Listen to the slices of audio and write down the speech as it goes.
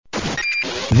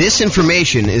This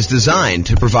information is designed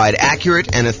to provide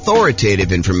accurate and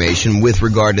authoritative information with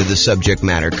regard to the subject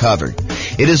matter covered.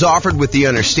 It is offered with the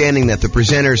understanding that the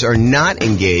presenters are not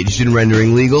engaged in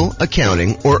rendering legal,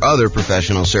 accounting, or other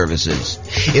professional services.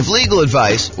 If legal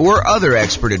advice or other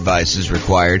expert advice is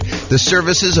required, the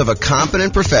services of a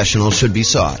competent professional should be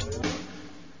sought.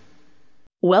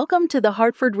 Welcome to the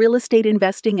Hartford Real Estate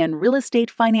Investing and Real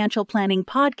Estate Financial Planning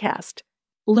Podcast.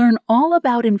 Learn all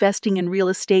about investing in real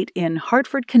estate in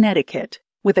Hartford, Connecticut,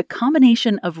 with a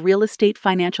combination of real estate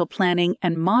financial planning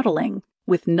and modeling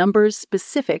with numbers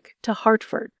specific to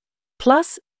Hartford.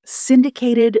 Plus,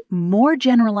 syndicated, more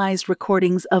generalized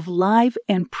recordings of live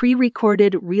and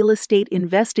pre-recorded real estate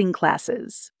investing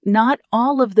classes, not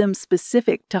all of them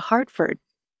specific to Hartford.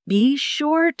 Be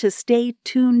sure to stay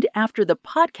tuned after the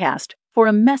podcast for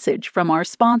a message from our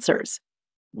sponsors.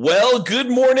 Well,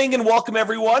 good morning and welcome,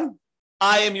 everyone.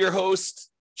 I am your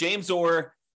host, James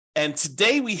Orr, and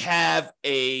today we have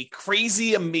a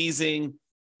crazy, amazing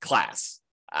class.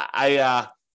 I've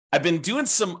been doing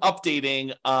some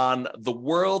updating on the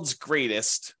world's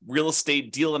greatest real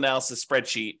estate deal analysis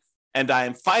spreadsheet, and I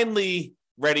am finally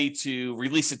ready to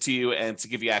release it to you and to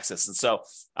give you access. And so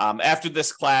after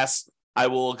this class, I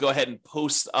will go ahead and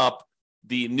post up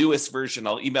the newest version.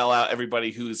 I'll email out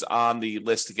everybody who's on the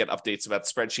list to get updates about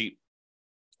the spreadsheet,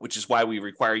 which is why we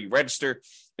require you register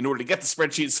in order to get the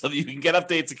spreadsheet so that you can get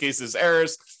updates in case there's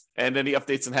errors and any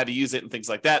updates on how to use it and things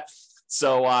like that.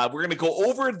 So we're going to go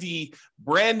over the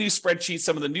brand new spreadsheet,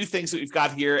 some of the new things that we've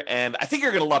got here, and I think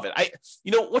you're going to love it.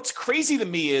 What's crazy to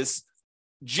me is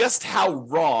just how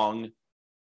wrong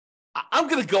I'm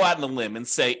going to go out on a limb and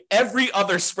say every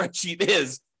other spreadsheet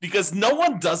is, because no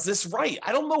one does this right.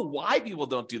 I don't know why people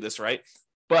don't do this right,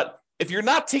 but if you're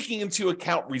not taking into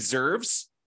account reserves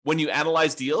when you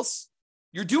analyze deals,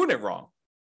 you're doing it wrong,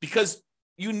 because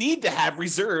you need to have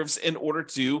reserves in order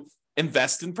to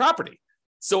invest in property.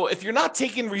 So if you're not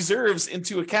taking reserves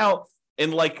into account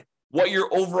in like what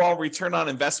your overall return on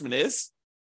investment is,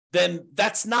 then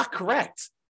that's not correct.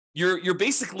 You're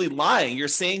basically lying. You're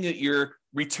saying that your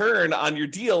return on your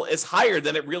deal is higher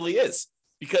than it really is,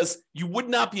 because you would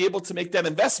not be able to make that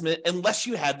investment unless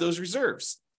you had those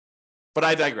reserves. But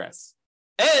I digress.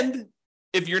 And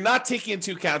if you're not taking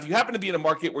into account, if you happen to be in a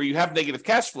market where you have negative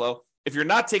cash flow, if you're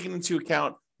not taking into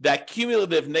account that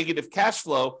cumulative negative cash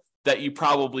flow that you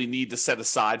probably need to set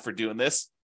aside for doing this,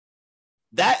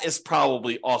 that is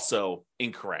probably also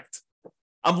incorrect.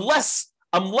 I'm less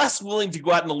willing to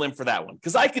go out on a limb for that one,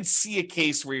 because I could see a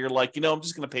case where you're like, I'm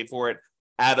just going to pay for it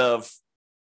out of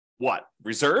what?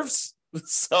 Reserves?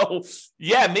 So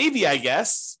yeah, maybe, I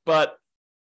guess, but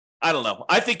I don't know.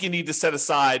 I think you need to set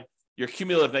aside your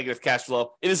cumulative negative cash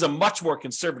flow. It is a much more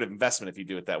conservative investment if you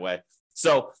do it that way.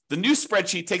 So the new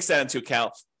spreadsheet takes that into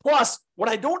account. Plus, what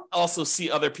I don't also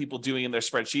see other people doing in their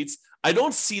spreadsheets, I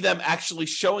don't see them actually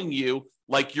showing you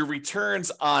like your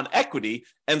returns on equity,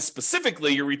 and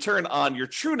specifically your return on your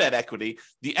true net equity,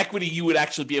 the equity you would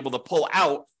actually be able to pull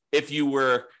out if you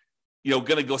were, going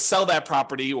to go sell that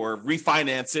property or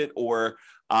refinance it, or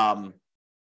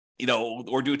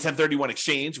or do a 1031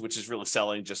 exchange, which is really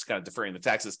selling, just kind of deferring the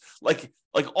taxes. Like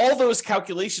all those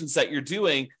calculations that you're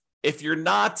doing, if you're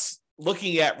not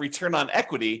looking at return on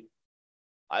equity,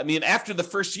 I mean, after the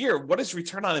first year, what does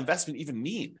return on investment even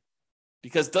mean?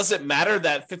 Because does it matter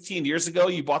that 15 years ago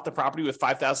you bought the property with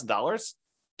 $5,000?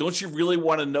 Don't you really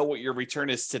want to know what your return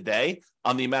is today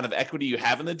on the amount of equity you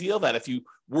have in the deal, that if you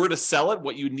were to sell it,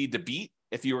 what you need to beat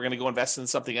if you were going to go invest in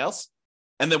something else?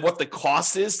 And then what the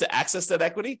cost is to access that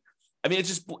equity? I mean,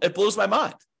 it blows my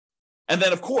mind. And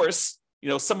then, of course,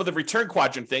 some of the return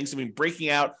quadrant things, breaking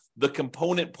out the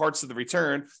component parts of the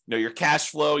return, your cash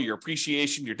flow, your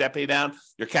appreciation, your debt pay down,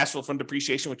 your cash flow from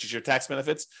depreciation, which is your tax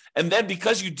benefits. And then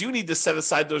because you do need to set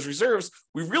aside those reserves,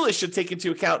 we really should take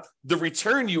into account the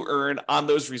return you earn on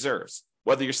those reserves,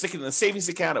 whether you're sticking in a savings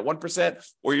account at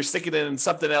 1% or you're sticking it in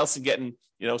something else and getting,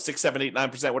 6, 7, 8,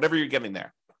 9%, whatever you're getting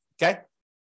there. Okay.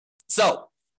 So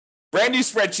brand new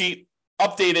spreadsheet,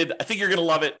 updated. I think you're going to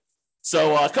love it.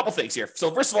 So a couple things here.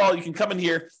 So first of all, you can come in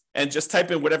here and just type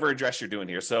in whatever address you're doing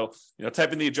here. So,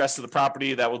 type in the address of the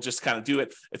property. That will just kind of do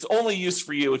it. It's only used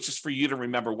for you. It's just for you to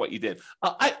remember what you did.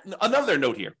 Another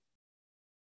note here.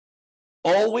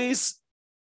 Always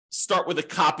start with a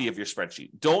copy of your spreadsheet.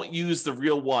 Don't use the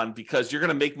real one, because you're going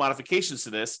to make modifications to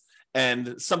this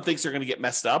and some things are going to get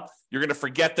messed up. You're going to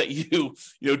forget that you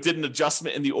did an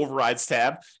adjustment in the overrides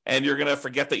tab, and you're going to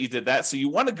forget that you did that. So you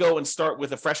want to go and start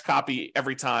with a fresh copy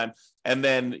every time, and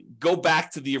then go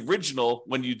back to the original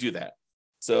when you do that.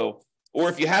 So Or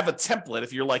if you have a template,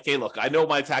 if you're like, hey, look, I know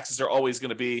my taxes are always going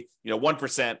to be,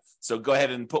 1%. So go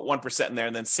ahead and put 1% in there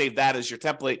and then save that as your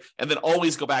template. And then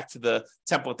always go back to the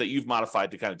template that you've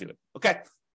modified to kind of do it. Okay.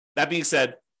 That being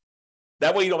said,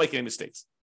 that way you don't make any mistakes.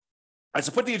 All right.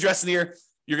 So put the address in here.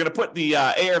 You're going to put the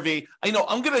ARV. I know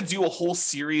I'm going to do a whole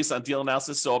series on deal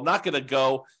analysis. So I'm not going to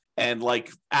go and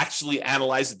actually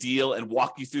analyze a deal and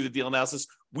walk you through the deal analysis.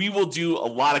 We will do a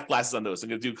lot of classes on those. I'm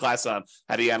going to do a class on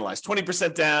how do you analyze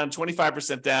 20% down,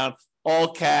 25% down, all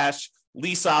cash,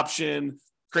 lease option,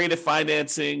 creative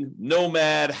financing,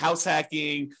 nomad, house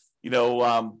hacking,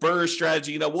 BRRRR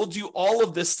strategy. We'll do all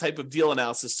of this type of deal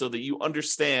analysis so that you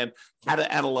understand how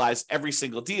to analyze every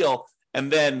single deal.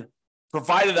 And then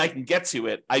provided I can get to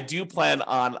it, I do plan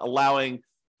on allowing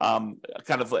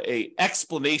kind of a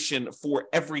explanation for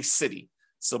every city.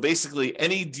 So basically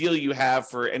any deal you have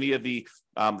for any of the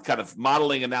kind of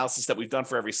modeling analysis that we've done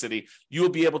for every city, you will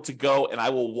be able to go and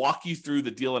I will walk you through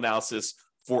the deal analysis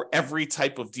for every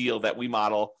type of deal that we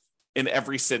model in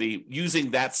every city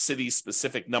using that city's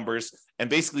specific numbers and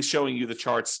basically showing you the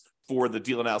charts for the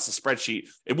deal analysis spreadsheet.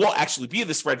 It won't actually be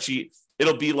the spreadsheet.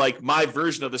 It'll be like my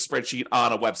version of the spreadsheet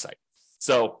on a website.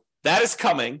 So that is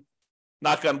coming.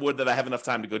 Knock on wood that I have enough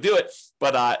time to go do it,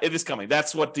 but it is coming.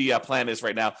 That's what the plan is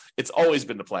right now. It's always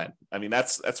been the plan. I mean,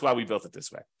 that's why we built it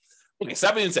this way. Okay, so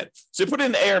that being said, so you put it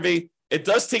in the ARV. It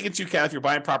does take into account if you're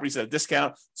buying properties at a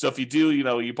discount. So if you do,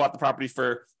 you bought the property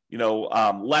for,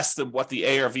 less than what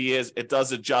the ARV is, it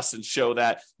does adjust and show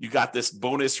that you got this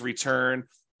bonus return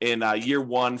in year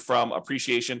one from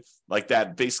appreciation, like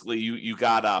that. Basically, you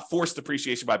got forced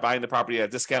appreciation by buying the property at a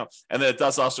discount, and then it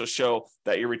does also show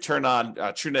that your return on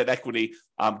true net equity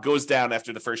goes down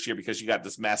after the first year because you got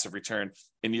this massive return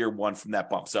in year one from that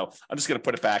bump. So I'm just going to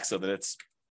put it back so that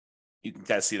you can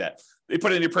kind of see that. They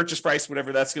put in your purchase price,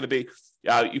 whatever that's going to be.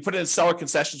 You put in seller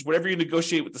concessions, whatever you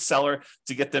negotiate with the seller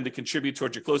to get them to contribute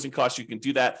towards your closing costs, you can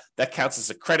do that. That counts as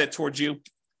a credit towards you.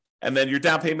 And then your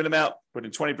down payment amount, put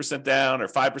in 20% down or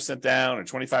 5% down or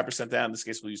 25% down. In this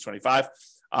case, we'll use 25.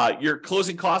 Your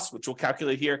closing costs, which we'll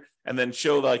calculate here, and then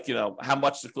show how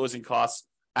much the closing costs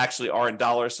actually are in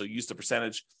dollars. So use the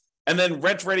percentage. And then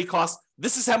rent ready costs.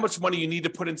 This is how much money you need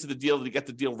to put into the deal to get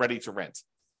the deal ready to rent.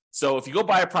 So if you go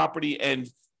buy a property and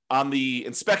on the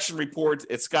inspection report,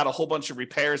 it's got a whole bunch of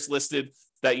repairs listed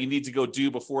that you need to go do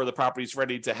before the property is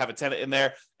ready to have a tenant in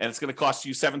there, and it's going to cost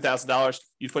you $7,000,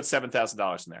 you put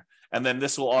 $7,000 in there. And then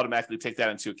this will automatically take that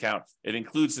into account. It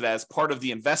includes it as part of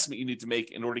the investment you need to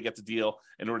make in order to get the deal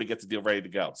ready to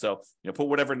go. So put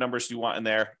whatever numbers you want in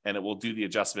there, and it will do the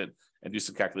adjustment and do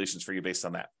some calculations for you based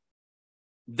on that.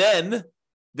 Then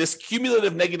this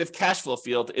cumulative negative cash flow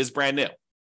field is brand new.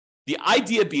 The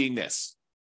idea being this: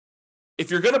 if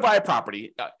you're going to buy a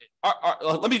property,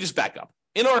 let me just back up.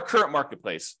 In our current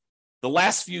marketplace, the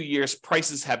last few years,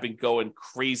 prices have been going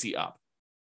crazy up,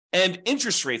 and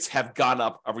interest rates have gone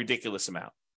up a ridiculous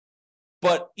amount.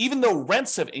 But even though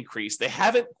rents have increased, they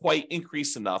haven't quite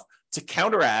increased enough to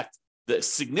counteract the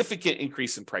significant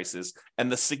increase in prices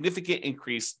and the significant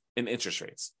increase in interest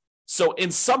rates. So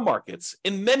in some markets,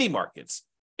 in many markets,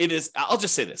 I'll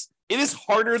just say this, it is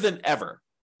harder than ever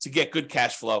to get good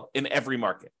cash flow in every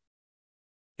market.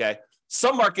 Okay.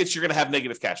 Some markets, you're going to have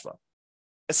negative cash flow,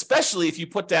 especially if you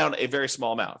put down a very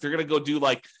small amount. If you're going to go do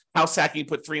like house hacking,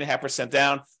 put 3.5%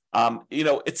 down,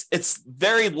 it's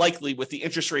very likely with the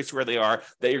interest rates where they are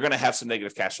that you're going to have some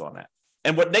negative cash flow on that.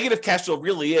 And what negative cash flow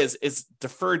really is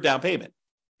deferred down payment.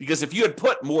 Because if you had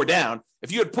put more down,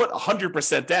 if you had put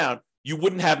 100% down, you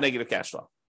wouldn't have negative cash flow,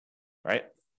 right?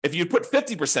 If you put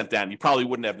 50% down, you probably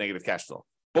wouldn't have negative cash flow.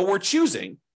 But we're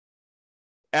choosing,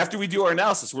 after we do our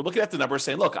analysis, we're looking at the numbers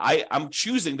saying, look, I'm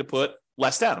choosing to put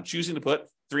less down. I'm choosing to put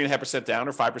 3.5% down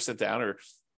or 5% down or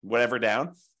whatever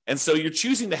down. And so you're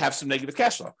choosing to have some negative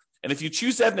cash flow. And if you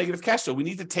choose to have negative cash flow, we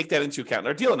need to take that into account in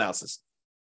our deal analysis.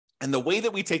 And the way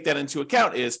that we take that into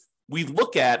account is we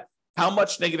look at how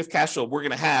much negative cash flow we're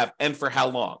going to have and for how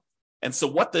long. And so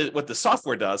what the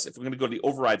software does, if we're going to go to the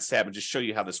overrides tab and just show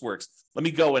you how this works, let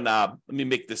me go and let me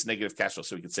make this negative cash flow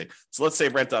so we can see. So let's say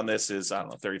rent on this is, I don't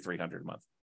know, $3,300 a month.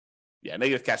 Yeah,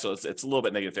 negative cash flow, it's a little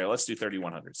bit negative there. Let's do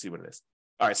 $3,100, see what it is.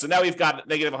 All right, so now we've got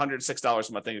negative $106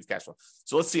 a month negative cash flow.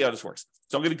 So let's see how this works.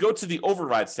 So I'm going to go to the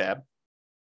overrides tab.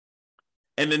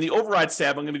 And in the overrides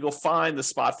tab, I'm going to go find the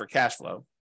spot for cash flow,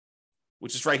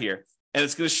 which is right here. And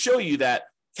it's going to show you that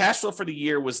cash flow for the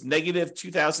year was negative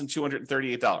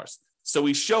 $2,238. So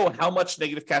we show how much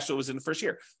negative cash flow was in the first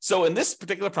year. So in this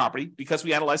particular property, because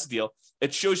we analyzed the deal,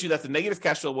 it shows you that the negative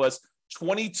cash flow was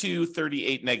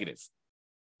 $2,238 negative.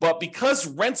 But because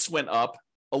rents went up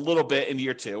a little bit in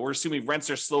year two. We're assuming rents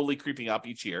are slowly creeping up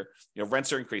each year.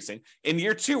 Rents are increasing. In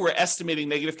year two, we're estimating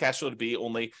negative cash flow to be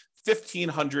only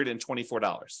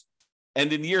 $1,524.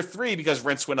 And in year three, because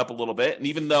rents went up a little bit, and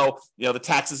even though the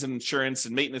taxes and insurance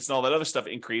and maintenance and all that other stuff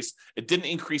increased, it didn't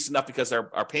increase enough because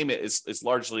our payment is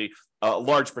largely a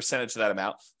large percentage of that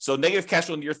amount. So negative cash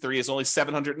flow in year three is only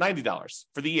 $790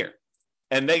 for the year.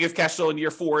 And negative cash flow in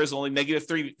year four is only negative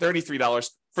 $33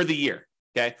 for the year.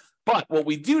 Okay. But what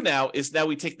we do now is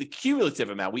we take the cumulative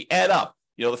amount. We add up.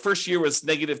 The first year was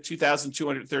negative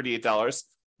 $2,238.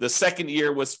 The second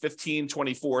year was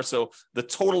 $1,524. So the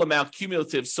total amount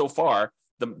cumulative so far,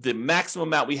 the maximum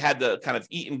amount we had to kind of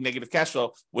eat in negative cash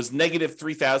flow was negative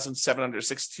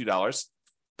 $3,762,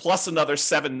 plus another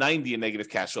 $790 in negative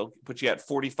cash flow, put you at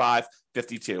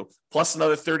 $4,552, plus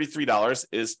another $33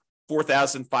 is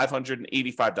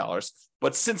 $4,585.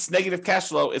 But since negative cash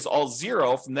flow is all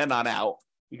zero from then on out,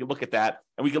 we can look at that,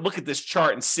 and we can look at this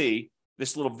chart and see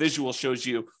this little visual shows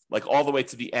you like all the way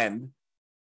to the end.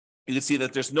 You can see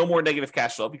that there's no more negative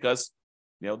cash flow because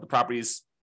the property is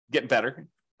getting better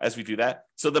as we do that.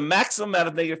 So the maximum amount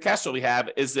of negative cash flow we have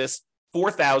is this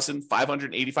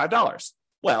 $4,585.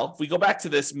 Well, if we go back to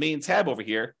this main tab over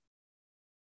here,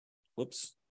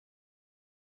 whoops.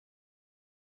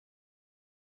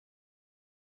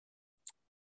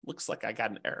 Looks like I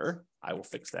got an error. I will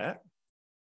fix that.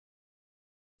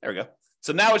 There we go.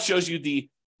 So now it shows you the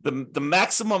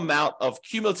maximum amount of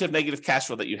cumulative negative cash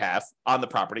flow that you have on the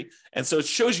property. And so it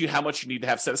shows you how much you need to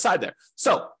have set aside there.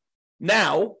 So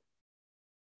now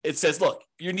it says, look,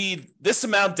 you need this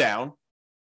amount down,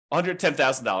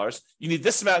 $110,000. You need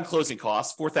this amount in closing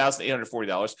costs,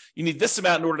 $4,840. You need this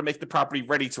amount in order to make the property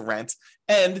ready to rent.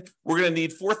 And we're going to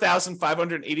need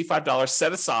 $4,585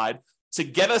 set aside to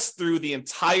get us through the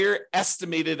entire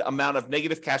estimated amount of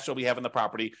negative cash flow we have in the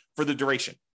property for the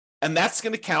duration. And that's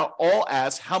going to count all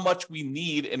as how much we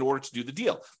need in order to do the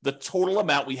deal, the total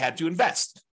amount we had to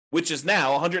invest, which is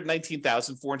now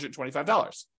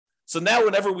 $119,425. So now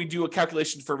whenever we do a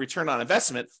calculation for return on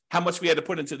investment, how much we had to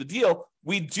put into the deal,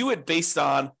 we do it based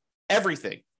on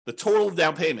everything, the total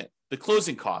down payment, the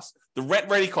closing costs, the rent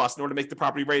ready costs in order to make the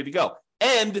property ready to go,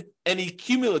 and any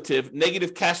cumulative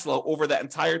negative cash flow over that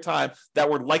entire time that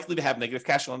we're likely to have negative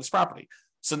cash flow on this property.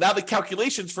 So now the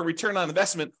calculations for return on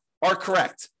investment are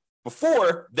correct.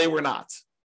 Before, they were not,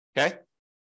 okay?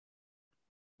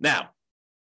 Now,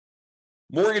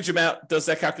 mortgage amount does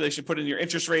that calculation, put in your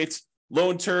interest rates,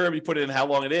 loan term, you put in how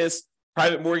long it is,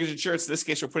 private mortgage insurance, in this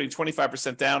case, we're putting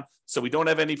 25% down, so we don't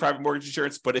have any private mortgage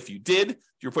insurance, but if you did, if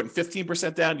you're putting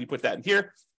 15% down, you put that in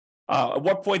here. At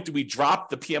what point do we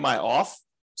drop the PMI off?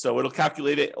 So it'll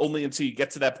calculate it only until you get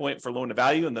to that point for loan to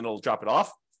value, and then it'll drop it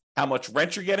off. How much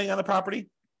rent you're getting on the property.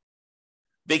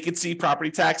 Vacancy, property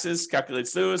taxes,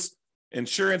 calculates those.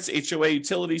 Insurance, HOA,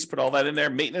 utilities, put all that in there.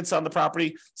 Maintenance on the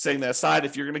property, setting that aside.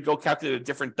 If you're going to go calculate a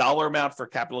different dollar amount for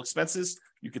capital expenses,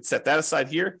 you could set that aside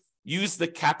here. Use the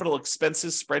capital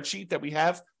expenses spreadsheet that we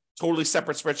have, totally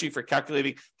separate spreadsheet for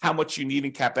calculating how much you need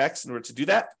in CapEx in order to do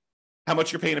that. How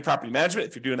much you're paying in property management,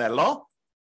 if you're doing that at all,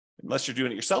 unless you're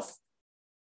doing it yourself.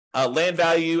 Land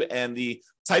value and the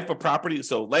type of property.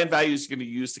 So land value is going to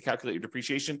use to calculate your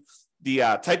depreciation.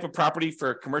 The type of property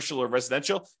for commercial or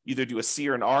residential, either do a C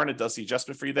or an R, and it does the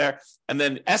adjustment for you there. And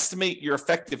then estimate your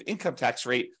effective income tax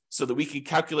rate so that we can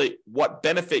calculate what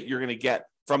benefit you're going to get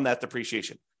from that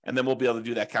depreciation. And then we'll be able to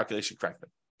do that calculation correctly.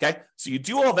 Okay, so you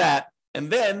do all that, and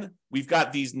then we've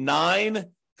got these 9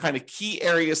 kind of key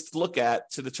areas to look at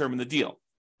to determine the deal.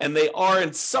 And they are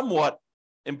in somewhat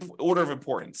order of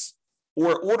importance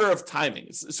or order of timing.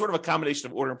 It's sort of a combination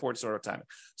of order of importance and order of timing.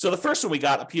 So the first one we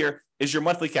got up here is your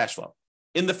monthly cash flow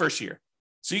in the first year.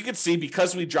 So you can see,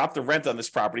 because we dropped the rent on this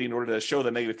property in order to show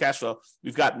the negative cash flow,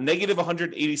 we've got negative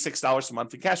 $186 a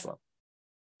month in cash flow.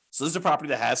 So this is a property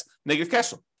that has negative cash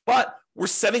flow. But we're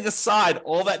setting aside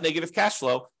all that negative cash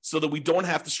flow so that we don't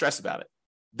have to stress about it.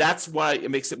 That's why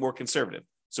it makes it more conservative.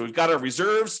 So we've got our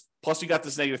reserves, plus we got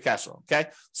this negative cash flow, okay?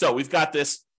 So we've got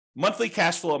this monthly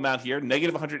cash flow amount here,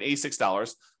 negative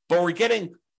 $186, but we're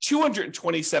getting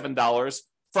 $227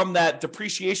 from that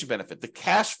depreciation benefit, the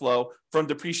cash flow from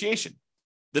depreciation,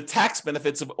 the tax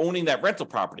benefits of owning that rental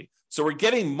property. So we're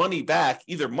getting money back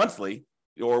either monthly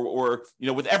or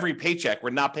with every paycheck. We're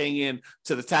not paying in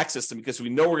to the tax system because we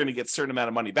know we're going to get a certain amount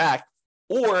of money back,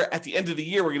 or at the end of the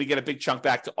year, we're going to get a big chunk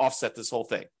back to offset this whole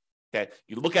thing. Okay,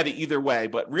 you look at it either way,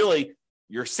 but really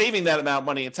you're saving that amount of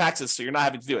money in taxes, so you're not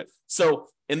having to do it. So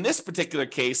in this particular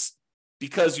case,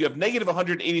 because you have negative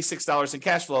 $186 in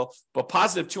cash flow, but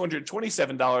positive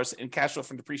 $227 in cash flow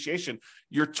from depreciation,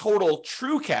 your total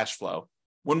true cash flow,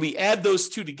 when we add those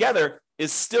two together,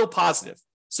 is still positive.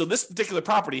 So this particular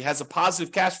property has a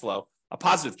positive cash flow, a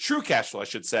positive true cash flow, I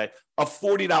should say, of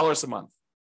 $40 a month.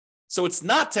 So it's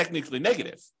not technically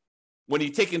negative when you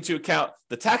take into account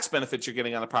the tax benefits you're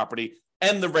getting on the property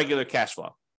and the regular cash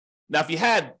flow. Now, if you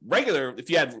had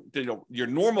your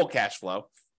normal cash flow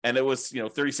and it was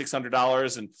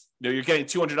 $3,600 and you're getting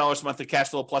 $200 a month of cash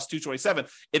flow plus $227,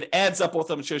 it adds up both of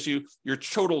them and shows you your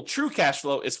total true cash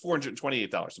flow is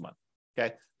 $428 a month.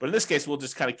 Okay, but in this case, we'll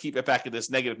just kind of keep it back at this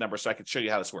negative number so I can show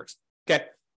you how this works. Okay,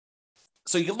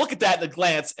 so you can look at that at a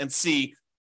glance and see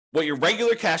what your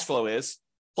regular cash flow is,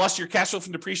 plus your cash flow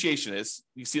from depreciation is.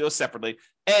 You see those separately,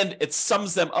 and it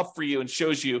sums them up for you and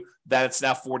shows you that it's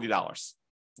now $40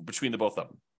 between the both of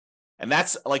them. And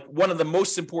that's like one of the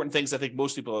most important things I think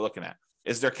most people are looking at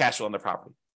is their cash flow on their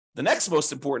property. The next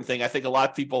most important thing I think a lot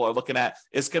of people are looking at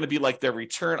is going to be like their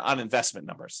return on investment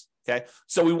numbers. Okay,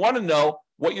 so we want to know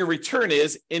what your return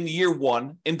is in year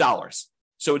one in dollars.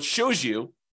 So it shows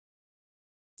you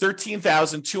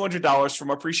 $13,200 from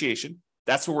appreciation.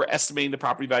 That's where we're estimating the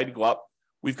property value to go up.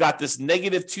 We've got this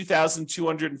negative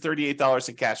 $2,238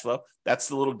 in cash flow. That's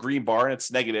the little green bar, and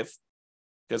it's negative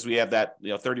because we have that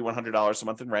 $3,100 a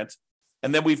month in rent.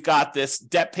 And then we've got this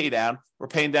debt pay down. We're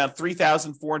paying down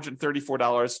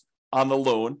 $3,434 on the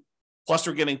loan, plus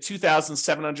we're getting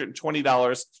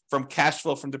 $2,720 from cash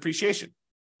flow from depreciation.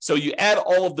 So you add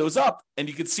all of those up, and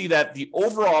you can see that the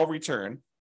overall return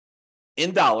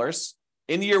in dollars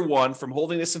in year one from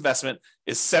holding this investment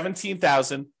is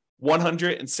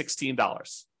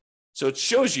 $17,116. So it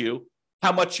shows you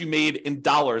how much you made in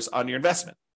dollars on your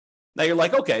investment. Now you're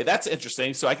like, okay, that's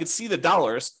interesting. So I could see the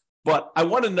dollars, but I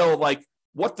want to know like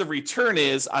what the return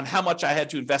is on how much I had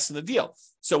to invest in the deal.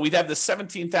 So we'd have the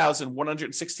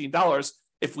 $17,116.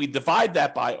 If we divide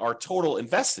that by our total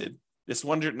invested, this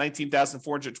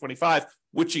 $119,425,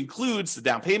 which includes the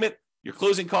down payment, your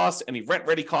closing costs, any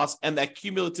rent-ready costs, and that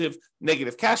cumulative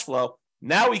negative cash flow,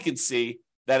 now we can see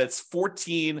that it's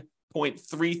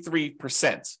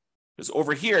 14.33%. Because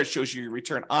over here, it shows you your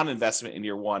return on investment in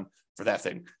year one for that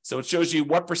thing. So it shows you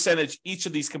what percentage each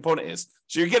of these component is.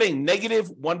 So you're getting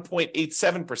negative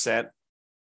 1.87%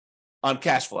 on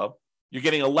cash flow. You're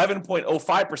getting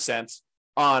 11.05%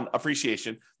 on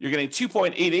appreciation. You're getting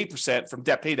 2.88% from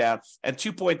debt pay down and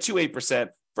 2.28%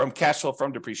 from cash flow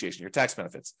from depreciation, your tax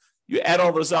benefits. You add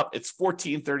all those up, it's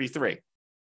 14.33.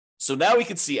 So now we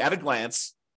can see at a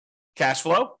glance, cash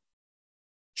flow,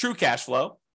 true cash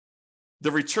flow,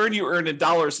 the return you earned in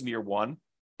dollars in year one,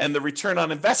 and the return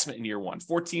on investment in year one,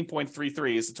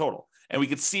 14.33 is the total. And we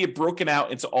can see it broken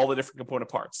out into all the different component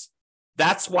parts.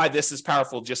 That's why this is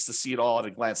powerful, just to see it all at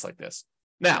a glance like this.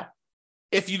 Now,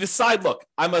 if you decide, look,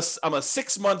 I'm a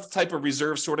 6-month type of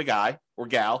reserve sort of guy or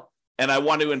gal, and I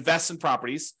want to invest in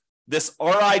properties, this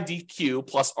RIDQ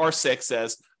plus R6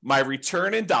 says my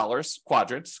return in dollars,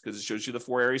 quadrants, because it shows you the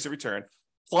 4 areas of return,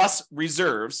 plus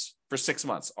reserves for 6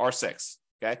 months, R6.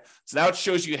 Okay, so now it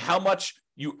shows you how much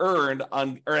you earned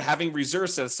on or having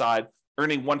reserves set aside,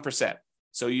 earning 1%.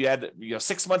 So you had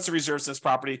 6 months of reserves in this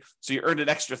property, so you earned an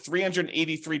extra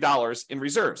 $383 in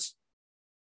reserves.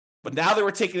 But now that we're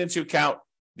taking into account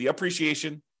the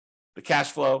appreciation, the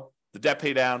cash flow, the debt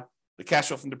pay down, the cash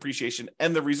flow from depreciation,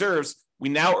 and the reserves, we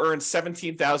now earn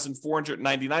 $17,499 in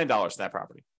that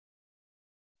property.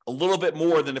 A little bit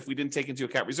more than if we didn't take into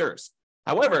account reserves.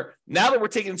 However, now that we're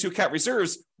taking into account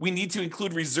reserves, we need to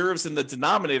include reserves in the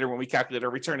denominator when we calculate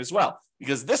our return as well,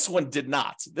 because this one did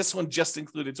not. This one just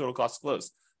included total cost to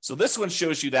close. So this one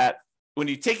shows you that when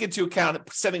you take into account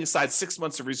setting aside 6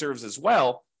 months of reserves as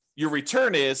well, your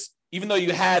return is, even though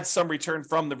you had some return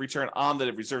from the return on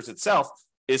the reserves itself,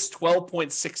 is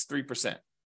 12.63%.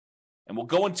 And we'll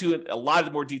go into a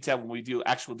lot more detail when we do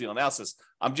actual deal analysis.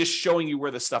 I'm just showing you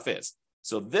where this stuff is.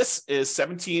 So this is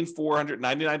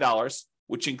 $17,499,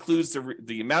 which includes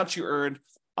the amount you earned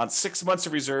on 6 months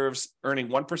of reserves, earning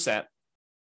 1%.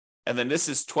 And then this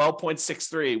is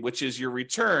 12.63, which is your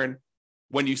return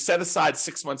when you set aside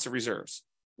 6 months of reserves,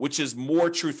 which is more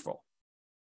truthful.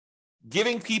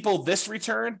 Giving people this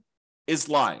return is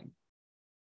lying,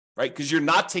 right? Because you're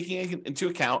not taking into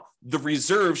account the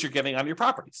reserves you're getting on your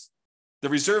properties. The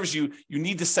reserves you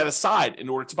need to set aside in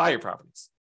order to buy your properties.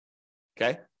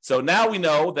 Okay? So now we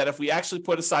know that if we actually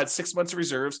put aside 6 months of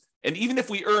reserves, and even if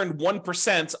we earn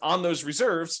 1% on those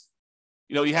reserves,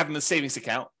 you have in the savings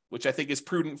account, which I think is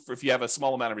prudent for if you have a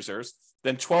small amount of reserves,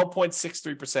 then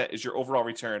 12.63% is your overall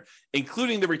return,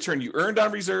 including the return you earned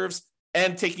on reserves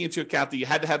and taking into account that you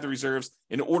had to have the reserves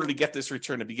in order to get this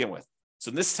return to begin with. So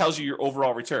this tells you your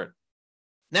overall return.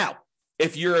 Now,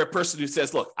 if you're a person who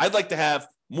says, look, I'd like to have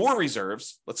more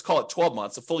reserves, let's call it 12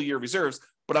 months, a full year of reserves,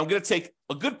 but I'm going to take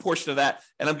a good portion of that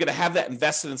and I'm going to have that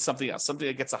invested in something else, something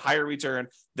that gets a higher return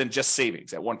than just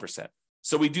savings at 1%.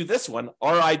 So we do this one,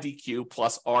 RIDQ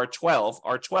plus R12.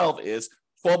 R12 is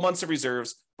 12 months of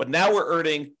reserves, but now we're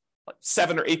earning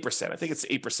 7 or 8%. I think it's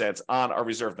 8% on our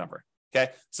reserve number.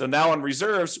 Okay. So now on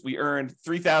reserves, we earned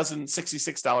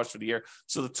 $3,066 for the year.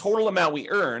 So the total amount we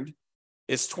earned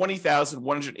is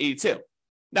 $20,182.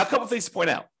 Now, a couple of things to point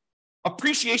out.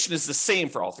 Appreciation is the same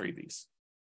for all three of these.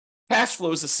 Cash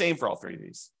flow is the same for all three of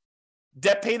these.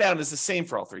 Debt pay down is the same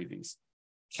for all three of these.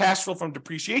 Cash flow from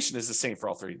depreciation is the same for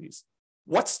all three of these.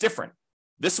 What's different?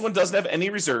 This one doesn't have any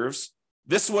reserves.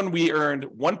 This one, we earned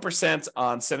 1%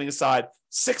 on setting aside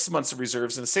 6 months of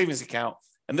reserves in a savings account.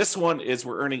 And this one is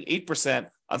we're earning 8%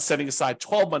 on setting aside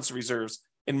 12 months of reserves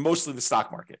in mostly the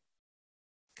stock market.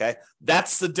 Okay,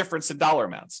 that's the difference in dollar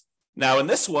amounts. Now, in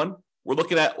this one, we're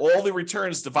looking at all the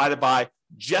returns divided by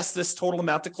just this total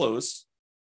amount to close.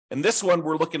 In this one,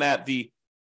 we're looking at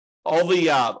all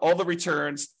the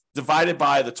returns divided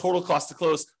by the total cost to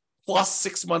close plus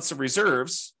 6 months of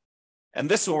reserves. And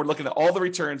this one, we're looking at all the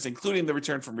returns, including the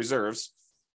return from reserves,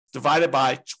 divided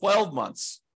by 12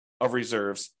 months of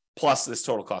reserves plus this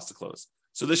total cost to close.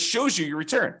 So this shows you your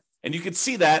return. And you can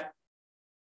see that,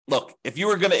 look, if you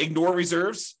were going to ignore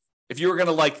reserves, if you were going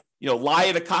to lie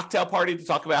at a cocktail party to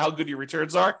talk about how good your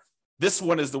returns are, this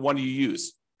one is the one you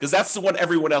use because that's the one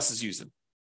everyone else is using,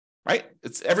 right?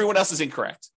 Everyone else is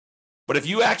incorrect. But if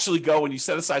you actually go and you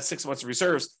set aside 6 months of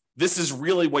reserves, this is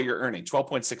really what you're earning,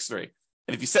 12.63.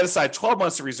 And if you set aside 12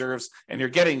 months of reserves and you're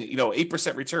getting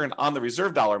 8% return on the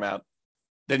reserve dollar amount,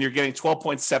 then you're getting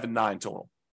 12.79 total.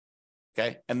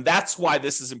 Okay. And that's why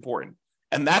this is important.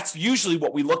 And that's usually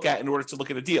what we look at in order to look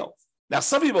at a deal. Now,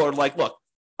 some people are like, look,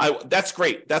 that's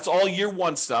great. That's all year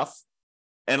one stuff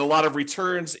and a lot of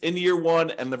returns in year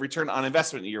one and the return on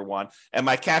investment in year one and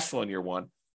my cash flow in year one.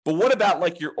 But what about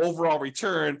like your overall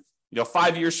return,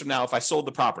 5 years from now, if I sold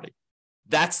the property?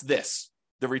 That's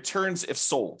the returns if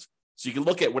sold. So you can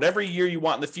look at whatever year you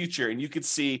want in the future and you could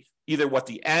see either what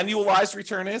the annualized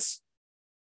return is,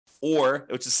 or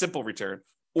which is simple return,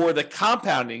 or the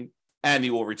compounding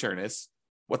annual return is,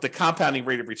 what the compounding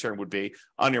rate of return would be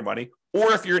on your money.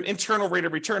 Or if you're an internal rate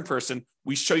of return person,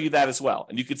 we show you that as well.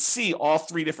 And you could see all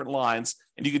three different lines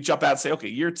and you could jump out and say, okay,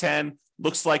 year 10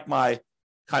 looks like my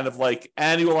kind of like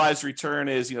annualized return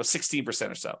is,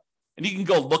 16% or so. And you can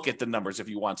go look at the numbers if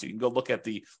you want to. You can go look at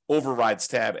the overrides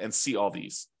tab and see all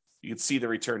these. You can see the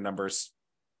return numbers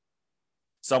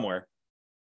somewhere.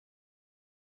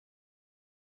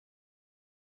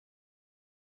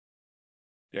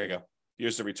 There you go.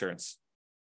 Here's the returns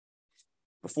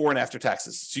before and after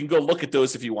taxes. So you can go look at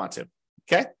those if you want to,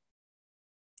 okay?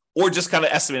 Or just kind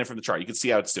of estimate it from the chart. You can see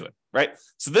how it's doing, right?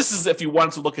 So this is if you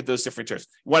want to look at those different returns.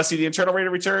 You want to see the internal rate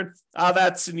of return?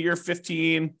 That's in year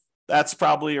 15. That's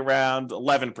probably around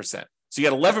 11%. So you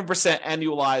get 11%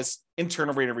 annualized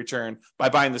internal rate of return by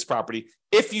buying this property.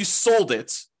 If you sold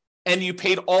it and you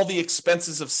paid all the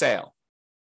expenses of sale,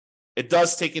 it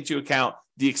does take into account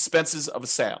the expenses of a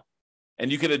sale. And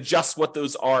you can adjust what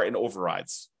those are in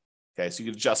overrides. Okay, so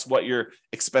you can adjust what your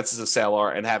expenses of sale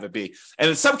are and have it be. And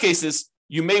in some cases,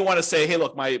 you may want to say, hey,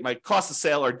 look, my costs of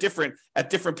sale are different at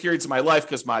different periods of my life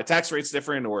because my tax rate's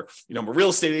different, or I'm a real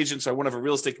estate agent, so I won't have a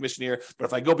real estate commission here. But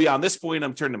if I go beyond this point,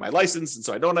 I'm turning my license, and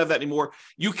so I don't have that anymore.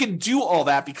 You can do all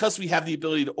that because we have the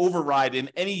ability to override in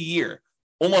any year,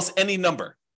 almost any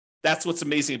number. That's what's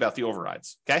amazing about the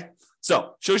overrides. Okay,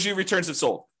 so shows you returns if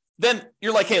sold. Then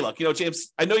you're like, hey, look, James,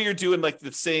 I know you're doing like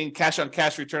the saying cash on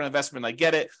cash return on investment. I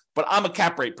get it, but I'm a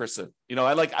cap rate person.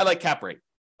 I like cap rate.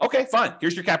 Okay, fine.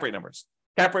 Here's your cap rate numbers.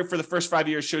 Cap rate for the first 5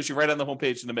 years shows you right on the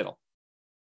homepage in the middle,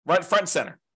 right front and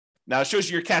center. Now it shows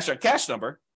you your cash on cash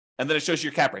number, and then it shows you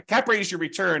your cap rate. Cap rate is your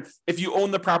return if you own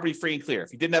the property free and clear,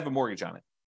 if you didn't have a mortgage on it.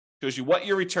 It shows you what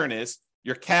your return is,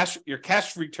 your cash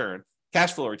return,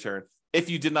 cash flow return, if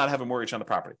you did not have a mortgage on the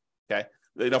property. Okay.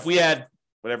 If we had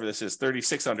whatever this is,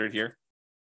 3,600 here,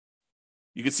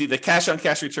 you can see the cash on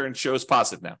cash return shows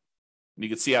positive now. And you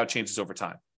can see how it changes over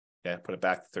time. Okay, put it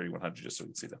back to 3,100 just so we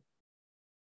can see that.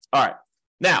 All right.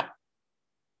 Now,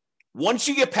 once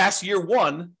you get past year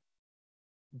one,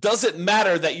 does it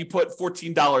matter that you put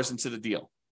 $14 into the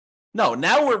deal? No,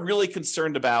 now we're really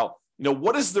concerned about,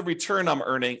 what is the return I'm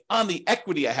earning on the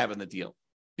equity I have in the deal?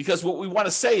 Because what we want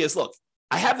to say is, look,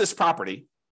 I have this property,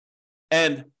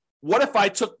 and what if I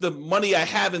took the money I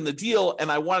have in the deal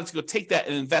and I wanted to go take that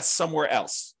and invest somewhere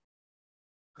else?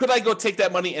 Could I go take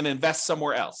that money and invest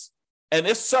somewhere else? And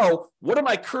if so, what am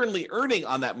I currently earning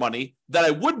on that money that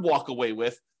I would walk away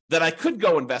with that I could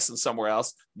go invest in somewhere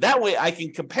else? That way I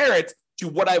can compare it to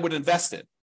what I would invest in.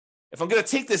 If I'm going to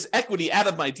take this equity out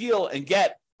of my deal and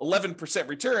get 11%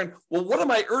 return, well, what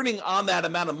am I earning on that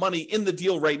amount of money in the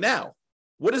deal right now?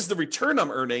 What is the return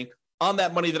I'm earning on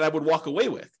that money that I would walk away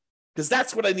with? Because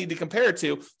that's what I need to compare it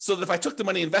to, so that if I took the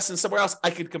money and invested in somewhere else, I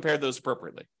could compare those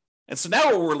appropriately. And so now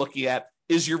what we're looking at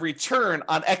is your return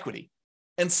on equity.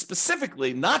 And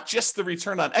specifically, not just the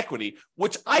return on equity,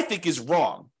 which I think is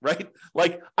wrong, right?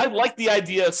 Like, I like the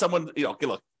idea of someone, okay,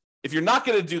 look, if you're not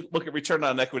going to look at return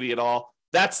on equity at all,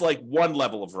 that's like one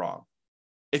level of wrong.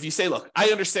 If you say, look, I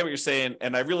understand what you're saying,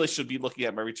 and I really should be looking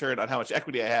at my return on how much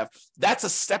equity I have, that's a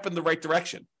step in the right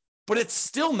direction. But it's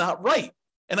still not right.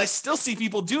 And I still see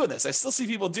people doing this. I still see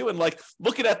people doing, like,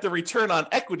 looking at the return on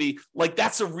equity like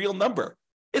that's a real number.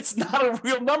 It's not a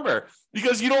real number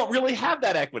because you don't really have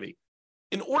that equity.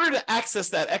 In order to access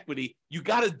that equity, you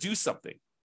got to do something.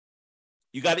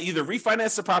 You got to either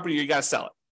refinance the property or you got to sell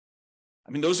it.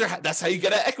 I mean, that's how you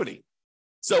get at equity.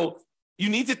 So you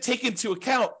need to take into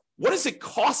account, what does it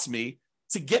cost me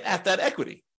to get at that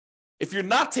equity? If you're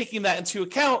not taking that into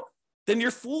account, then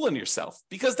you're fooling yourself,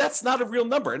 because that's not a real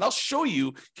number. And I'll show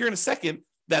you here in a second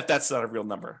that that's not a real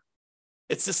number.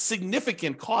 It's a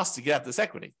significant cost to get at this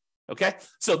equity. Okay.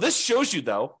 So this shows you,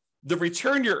 though, the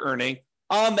return you're earning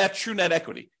on that true net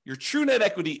equity. Your true net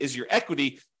equity is your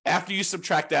equity after you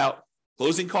subtract out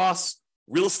closing costs,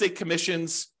 real estate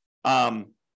commissions,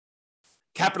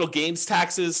 capital gains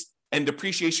taxes, and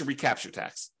depreciation recapture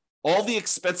tax. All the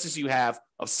expenses you have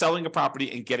of selling a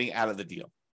property and getting out of the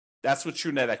deal. That's what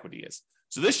true net equity is.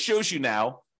 So this shows you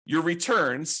now your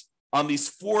returns on these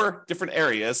 4 different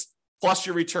areas, plus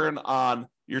your return on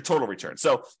your total return.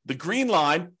 So the green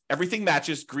line, everything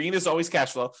matches. Green is always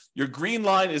cash flow. Your green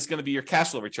line is going to be your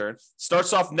cash flow return.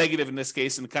 Starts off negative in this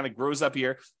case and kind of grows up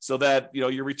here, so that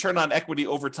your return on equity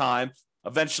over time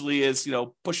eventually is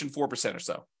pushing 4% or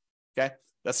so. Okay,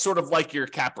 that's sort of like your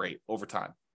cap rate over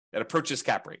time. That approaches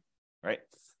cap rate, right?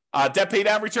 Debt pay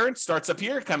down return starts up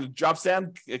here, kind of drops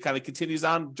down, it kind of continues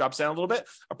on, drops down a little bit.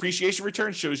 Appreciation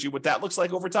return shows you what that looks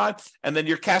like over time. And then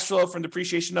your cash flow from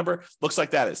depreciation number looks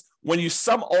like that is. When you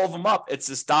sum all of them up, it's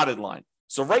this dotted line.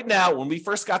 So right now, when we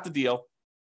first got the deal,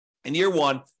 in year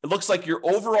 1, it looks like your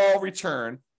overall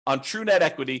return on true net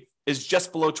equity is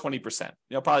just below 20%,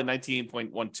 probably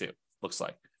 19.12 looks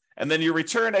like. And then your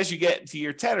return as you get to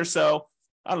year 10 or so,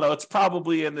 I don't know, it's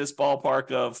probably in this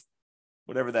ballpark of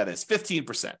whatever that is,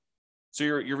 15%. So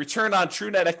your return on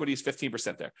true net equity is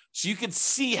 15% there. So you can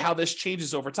see how this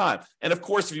changes over time. And of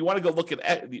course, if you want to go look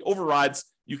at the overrides,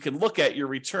 you can look at your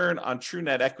return on true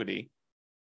net equity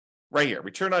right here,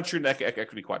 return on true net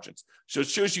equity quadrants. So it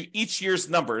shows you each year's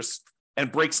numbers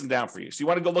and breaks them down for you. So you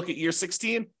want to go look at year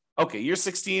 16? Okay, year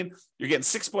 16, you're getting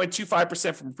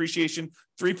 6.25% from appreciation,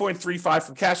 3.35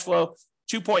 from cash flow,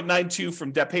 2.92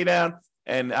 from debt pay down,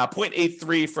 and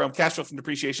 0.83 from cash flow from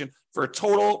depreciation, for a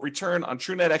total return on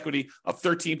true net equity of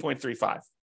 13.35.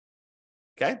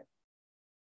 Okay?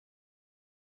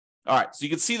 All right, so you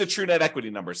can see the true net equity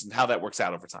numbers and how that works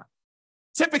out over time.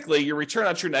 Typically, your return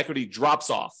on true net equity drops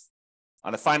off.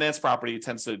 On a finance property, it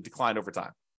tends to decline over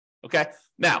time. Okay?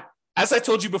 Now, as I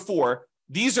told you before,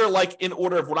 these are like in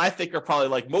order of what I think are probably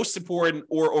like most important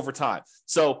or over time.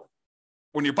 So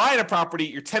when you're buying a property,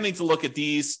 you're tending to look at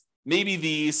these, maybe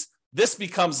these. This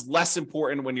becomes less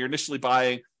important when you're initially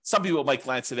buying. Some people might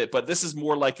glance at it, but this is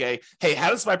more like hey,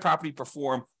 how does my property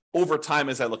perform over time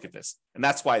as I look at this? And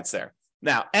that's why it's there.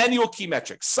 Now, annual key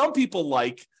metrics. Some people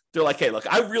they're like, hey,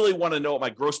 look, I really want to know what my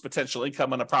gross potential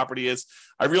income on a property is.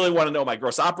 I really want to know what my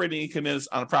gross operating income is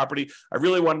on a property. I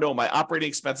really want to know what my operating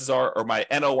expenses are, or my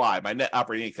NOI, my net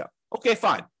operating income. Okay,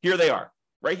 fine. Here they are,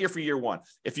 right here for year 1.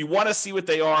 If you want to see what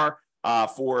they are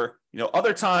for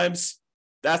other times,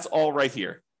 that's all right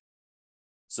here.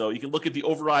 So you can look at the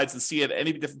overrides and see it at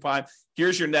any different time.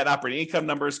 Here's your net operating income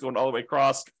numbers going all the way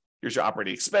across. Here's your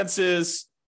operating expenses.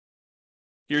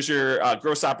 Here's your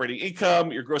gross operating income,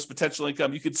 your gross potential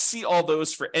income. You could see all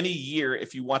those for any year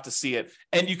if you want to see it,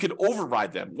 and you could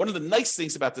override them. One of the nice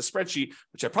things about the spreadsheet,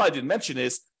 which I probably didn't mention,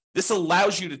 is this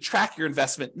allows you to track your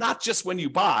investment, not just when you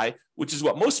buy, which is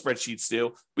what most spreadsheets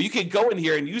do, but you can go in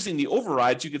here and using the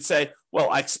overrides, you could say, well,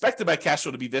 I expected my cash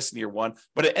flow to be this in year 1,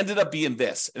 but it ended up being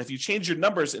this. And if you change your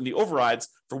numbers in the overrides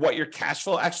for what your cash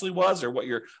flow actually was, or what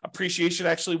your appreciation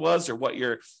actually was, or what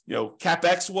your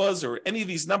CapEx was, or any of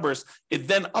these numbers, it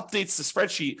then updates the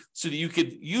spreadsheet so that you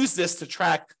could use this to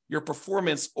track your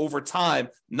performance over time,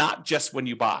 not just when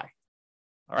you buy.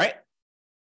 All right.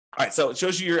 All right, so it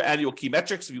shows you your annual key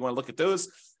metrics if you want to look at those.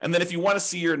 And then if you want to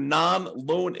see your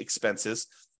non-loan expenses,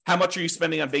 how much are you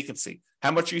spending on vacancy?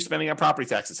 How much are you spending on property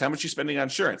taxes? How much are you spending on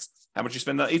insurance? How much you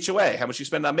spend on HOA? How much you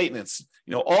spend on maintenance?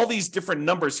 All these different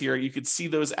numbers here, you could see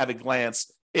those at a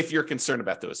glance if you're concerned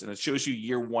about those. And it shows you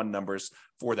year one numbers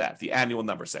for that, the annual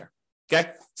numbers there.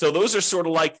 Okay. So those are sort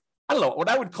of like, I don't know, what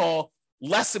I would call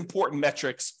less important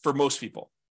metrics for most people.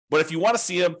 But if you want to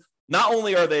see them, not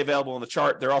only are they available on the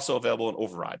chart, they're also available in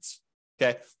overrides.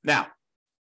 Okay. Now,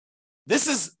 this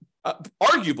is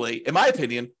arguably, in my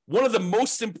opinion, one of the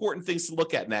most important things to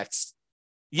look at next,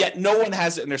 yet no one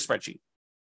has it in their spreadsheet.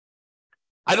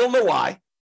 I don't know why.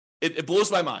 It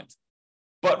blows my mind.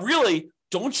 But really,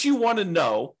 don't you want to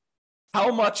know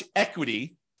how much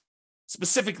equity,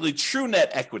 specifically true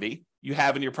net equity, you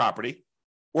have in your property,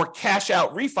 or cash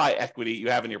out refi equity you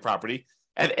have in your property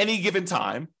at any given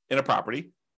time in a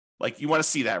property? Like, you want to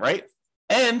see that, right?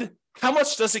 And how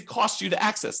much does it cost you to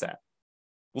access that?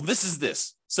 Well, this is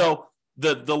this. So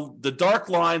the dark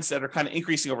lines that are kind of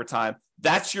increasing over time,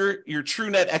 that's your true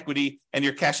net equity and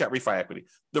your cash out refi equity.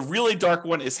 The really dark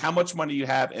one is how much money you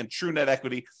have in true net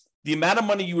equity, the amount of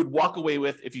money you would walk away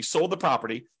with if you sold the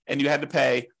property and you had to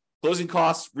pay closing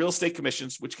costs, real estate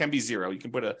commissions, which can be zero. You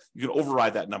can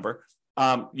override that number.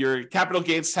 Your capital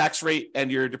gains tax rate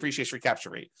and your depreciation recapture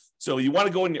rate. So you want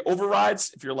to go in your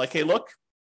overrides. If you're like, hey, look,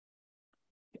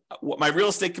 what my real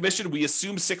estate commission, we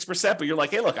assume 6%, but you're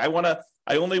like, hey, look, I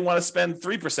only want to spend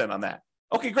 3% on that.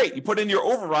 Okay, great. You put in your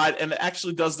override and it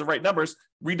actually does the right numbers,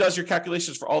 redoes your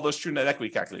calculations for all those true net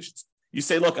equity calculations. You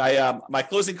say, look, my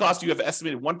closing costs, you have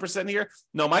estimated 1% here.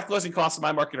 No, my closing costs in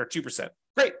my market are 2%.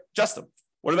 Great, adjust them.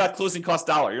 What about closing cost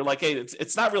dollar? You're like, hey,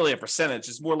 it's not really a percentage.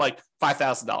 It's more like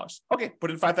 $5,000. Okay, put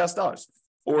in $5,000.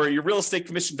 Or your real estate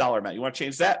commission dollar amount. You want to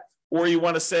change that? Or you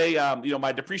want to say,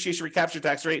 my depreciation recapture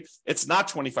tax rate, it's not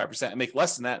 25%. I make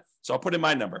less than that, so I'll put in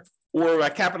my number. Or my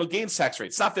capital gains tax rate,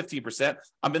 it's not 15%.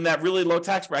 I'm in that really low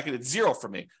tax bracket. It's zero for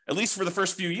me, at least for the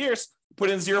first few years. Put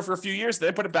in zero for a few years,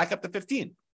 then put it back up to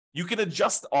 15. You can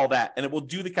adjust all that, and it will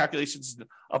do the calculations and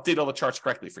update all the charts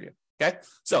correctly for you. Okay,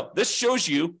 so this shows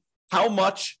you how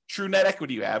much true net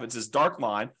equity you have. It's this dark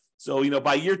line. So,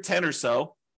 by year 10 or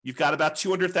so, you've got about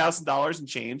 $200,000 in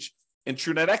change in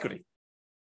true net equity.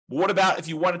 But what about if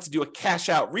you wanted to do a cash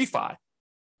out refi?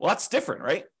 Well, that's different,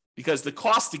 right? Because the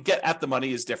cost to get at the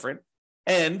money is different.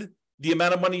 And the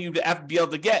amount of money you have to be able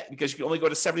to get, because you can only go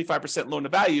to 75% loan to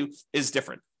value, is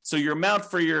different. So your amount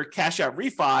for your cash out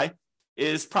refi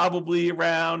is probably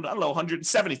around,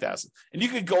 $170,000. And you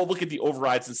could go look at the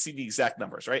overrides and see the exact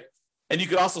numbers, right? And you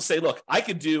could also say, look, I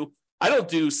don't do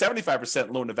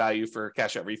 75% loan to value for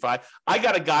cash out refi. I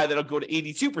got a guy that'll go to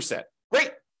 82%.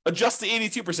 Great. Adjust to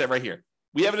 82% right here.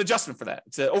 We have an adjustment for that.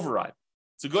 It's an override.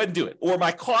 So go ahead and do it. Or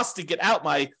my cost to get out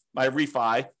my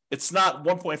refi, it's not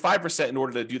 1.5% in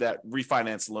order to do that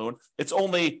refinance loan. It's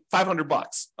only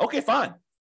 $500. Okay, fine.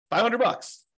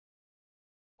 $500.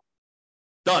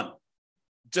 Done.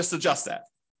 Just adjust that.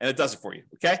 And it does it for you.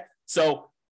 Okay. So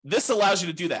this allows you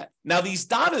to do that. Now, these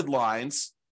dotted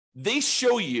lines, they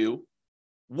show you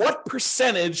what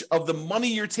percentage of the money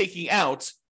you're taking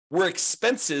out were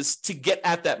expenses to get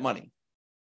at that money.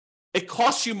 It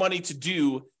costs you money to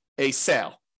do a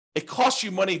sale. It costs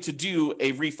you money to do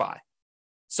a refi.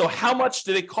 So how much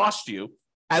did it cost you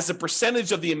as a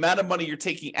percentage of the amount of money you're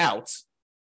taking out,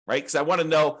 right? Because I want to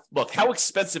know, look, how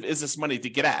expensive is this money to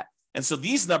get at? And so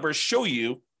these numbers show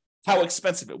you how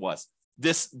expensive it was.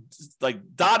 This like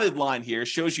dotted line here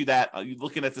shows you that, you're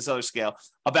looking at this other scale,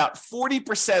 about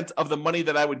 40% of the money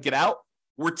that I would get out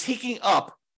were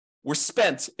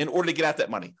spent in order to get at that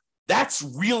money. That's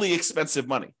really expensive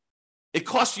money. It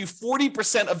costs you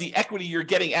 40% of the equity you're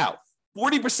getting out.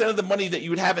 40% of the money that you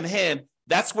would have in hand,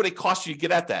 that's what it costs you to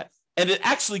get at that. And it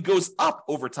actually goes up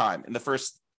over time in the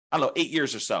first, 8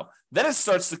 years or so. Then it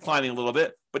starts declining a little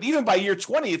bit. But even by year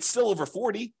 20, it's still over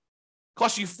 40. It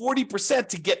costs you 40%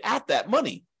 to get at that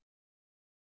money.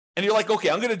 And you're like, okay,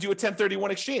 I'm going to do a 1031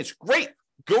 exchange. Great.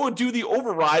 Go and do the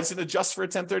overrides and adjust for a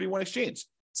 1031 exchange.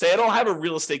 Say, I don't have a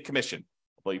real estate commission.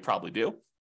 Well, you probably do.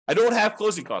 I don't have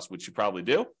closing costs, which you probably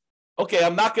do. Okay,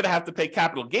 I'm not going to have to pay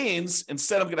capital gains.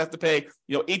 Instead, I'm going to have to pay,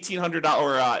 $1,800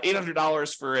 or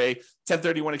 $800 for a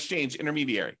 1031 exchange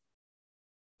intermediary.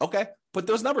 Okay, put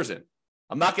those numbers in.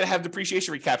 I'm not going to have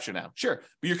depreciation recapture now. Sure,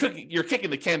 but you're kicking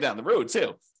the can down the road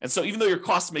too. And so even though your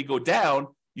costs may go down,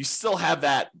 you still have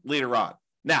that later on.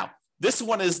 Now, this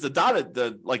one is the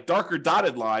darker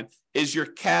dotted line is your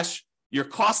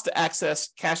cost to access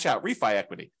cash out refi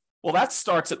equity. Well, that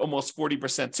starts at almost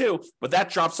 40% too, but that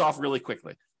drops off really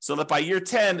quickly. So that by year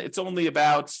 10, it's only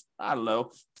about,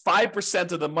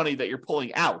 5% of the money that you're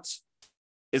pulling out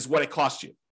is what it costs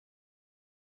you.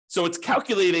 So it's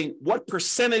calculating what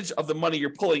percentage of the money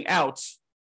you're pulling out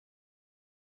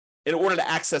in order to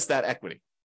access that equity.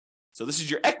 So this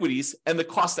is your equities and the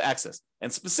cost to access,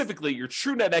 and specifically your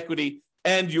true net equity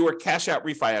and your cash out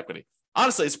refi equity.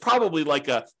 Honestly, it's probably like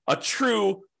a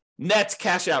true net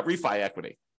cash out refi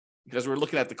equity because we're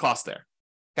looking at the cost there.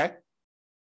 Okay.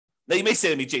 Now you may say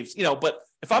to me, James, but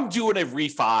if I'm doing a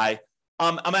refi,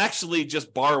 I'm actually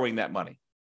just borrowing that money.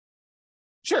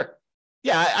 Sure.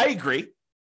 Yeah, I agree.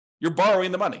 You're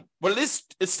borrowing the money, but it's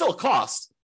still a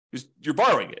cost. You're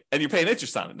borrowing it and you're paying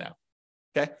interest on it now.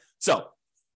 Okay. So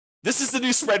this is the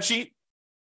new spreadsheet.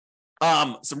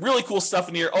 Some really cool stuff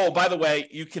in here. Oh, by the way,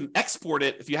 you can export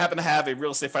it. If you happen to have a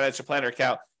real estate financial planner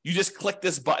account, you just click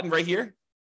this button right here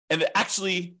and it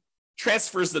actually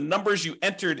transfers the numbers you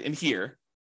entered in here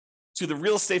to the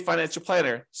real estate financial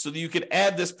planner so that you can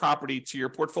add this property to your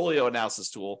portfolio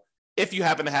analysis tool if you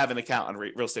happen to have an account on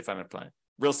real estate financial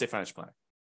planner.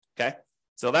 Okay.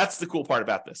 So that's the cool part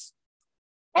about this.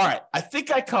 All right. I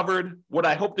think I covered what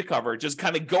I hope to cover, just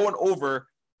kind of going over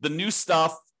the new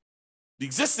stuff, the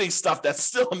existing stuff that's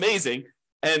still amazing.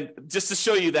 And just to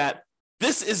show you that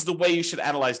this is the way you should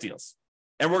analyze deals.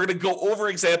 And we're going to go over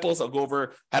examples. I'll go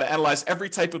over how to analyze every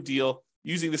type of deal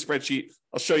using the spreadsheet.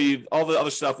 I'll show you all the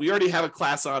other stuff. We already have a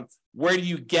class on where do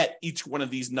you get each one of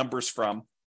these numbers from?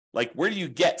 Like, where do you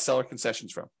get seller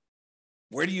concessions from?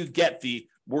 Where do you get the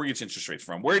mortgage interest rates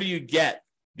from? Where do you get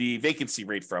the vacancy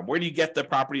rate from? Where do you get the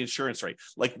property insurance rate?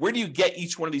 Like, where do you get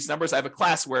each one of these numbers? I have a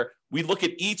class where we look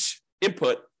at each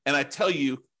input and I tell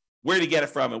you where to get it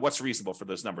from and what's reasonable for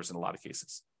those numbers in a lot of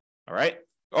cases. All right.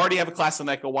 I already have a class on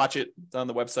that. Go watch it. It's on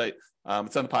the website.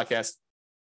 It's on the podcast.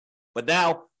 But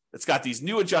now it's got these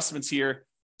new adjustments here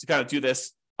to kind of do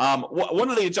this. One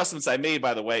of the adjustments I made,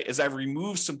 by the way, is I've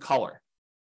removed some color.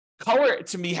 Color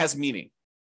to me has meaning.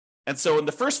 And so in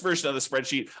the first version of the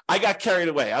spreadsheet, I got carried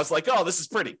away. I was like, oh, this is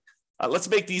pretty. Let's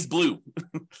make these blue.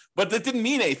 But that didn't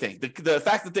mean anything. The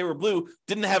fact that they were blue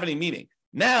didn't have any meaning.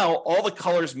 Now all the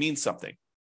colors mean something,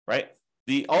 right?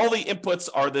 All the inputs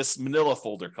are this manila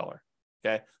folder color,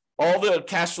 okay? All the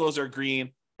cash flows are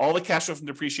green. All the cash flow from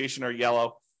depreciation are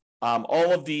yellow.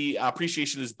 All of the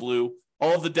appreciation is blue.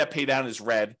 All of the debt pay down is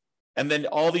red. And then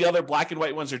all the other black and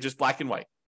white ones are just black and white,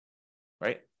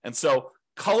 right? And so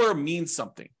color means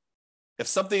something. If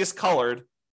something is colored,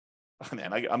 oh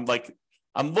man,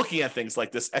 I'm looking at things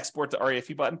like this export to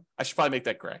REFE button. I should probably make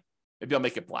that gray. Maybe I'll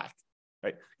make it black,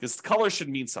 right? Because color should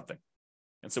mean something.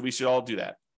 And so we should all do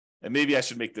that. And maybe I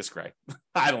should make this gray.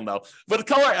 I don't know. But the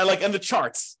color, and the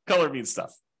charts, color means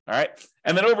stuff. All right.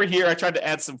 And then over here, I tried to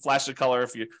add some flash of color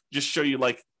if you just show you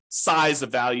like size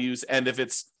of values. And if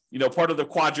it's, part of the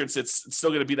quadrants, it's still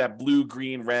going to be that blue,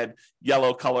 green, red,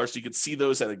 yellow color. So you can see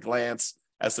those at a glance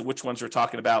as to which ones we're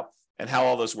talking about and how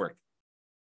all those work.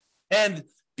 And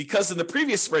because in the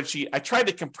previous spreadsheet, I tried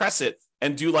to compress it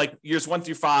and do like years 1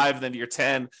 through 5, then year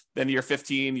 10, then year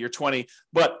 15, year 20.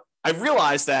 But I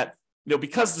realized that,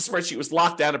 because the spreadsheet was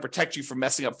locked down to protect you from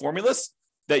messing up formulas,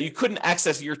 that you couldn't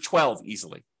access year 12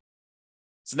 easily.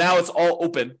 So now it's all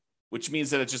open, which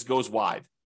means that it just goes wide,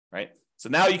 right? So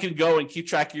now you can go and keep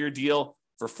track of your deal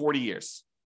for 40 years.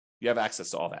 You have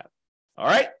access to all that. All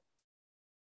right.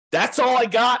 That's all I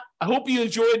got. I hope you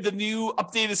enjoyed the new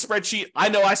updated spreadsheet. I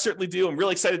know I certainly do. I'm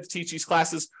really excited to teach these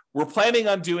classes. We're planning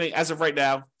on doing, as of right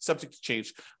now, subject to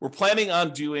change, we're planning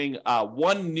on doing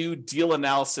one new deal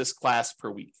analysis class per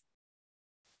week.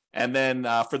 And then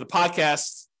for the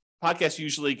podcast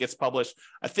usually gets published.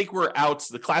 I think we're out.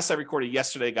 The class I recorded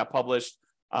yesterday got published,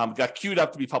 got queued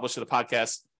up to be published to the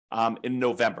podcast in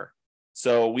November.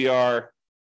 So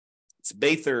it's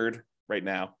May 3rd right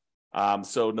now.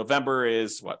 So November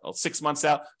is 6 months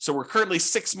out. So we're currently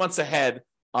 6 months ahead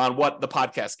on what the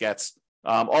podcast gets.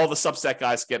 All the Substack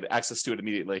guys get access to it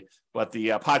immediately, but the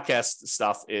podcast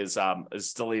stuff is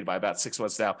delayed by about 6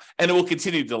 months now, and it will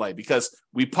continue to delay because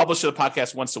we publish the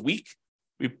podcast once a week.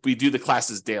 We do the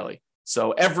classes daily.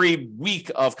 So every week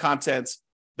of content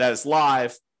that is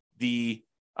live, the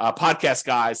podcast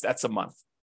guys, that's a month,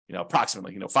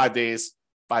 approximately, 5 days,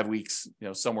 5 weeks,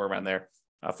 somewhere around there.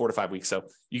 4 to 5 weeks. So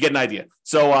you get an idea.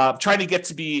 So I'm trying to get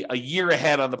to be a year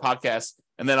ahead on the podcast,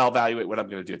 and then I'll evaluate what I'm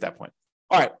going to do at that point.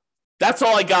 All right. That's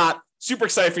all I got. Super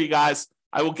excited for you guys.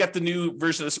 I will get the new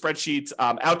version of the spreadsheet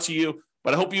out to you,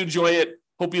 but I hope you enjoy it.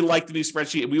 Hope you like the new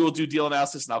spreadsheet. We will do deal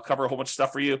analysis, and I'll cover a whole bunch of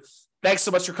stuff for you. Thanks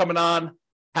so much for coming on.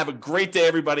 Have a great day,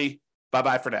 everybody.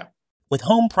 Bye-bye for now. With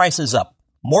home prices up,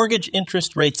 mortgage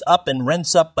interest rates up, and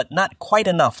rents up, but not quite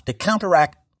enough to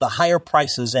counteract the higher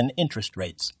prices and interest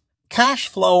rates, cash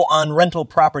flow on rental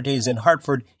properties in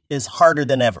Hartford is harder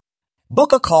than ever.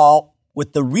 Book a call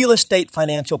with the Real Estate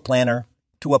Financial Planner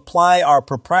to apply our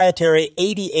proprietary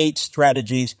 88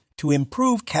 strategies to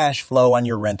improve cash flow on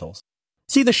your rentals.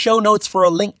 See the show notes for a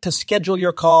link to schedule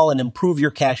your call and improve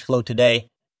your cash flow today.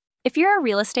 If you're a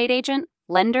real estate agent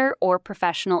lender, or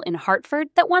professional in Hartford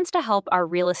that wants to help our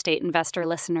real estate investor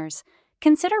listeners,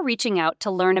 consider reaching out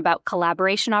to learn about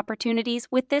collaboration opportunities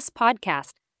with this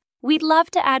podcast. We'd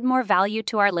love to add more value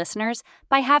to our listeners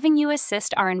by having you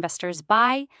assist our investors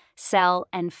buy, sell,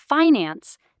 and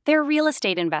finance their real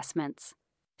estate investments.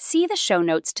 See the show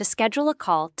notes to schedule a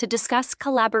call to discuss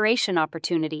collaboration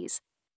opportunities.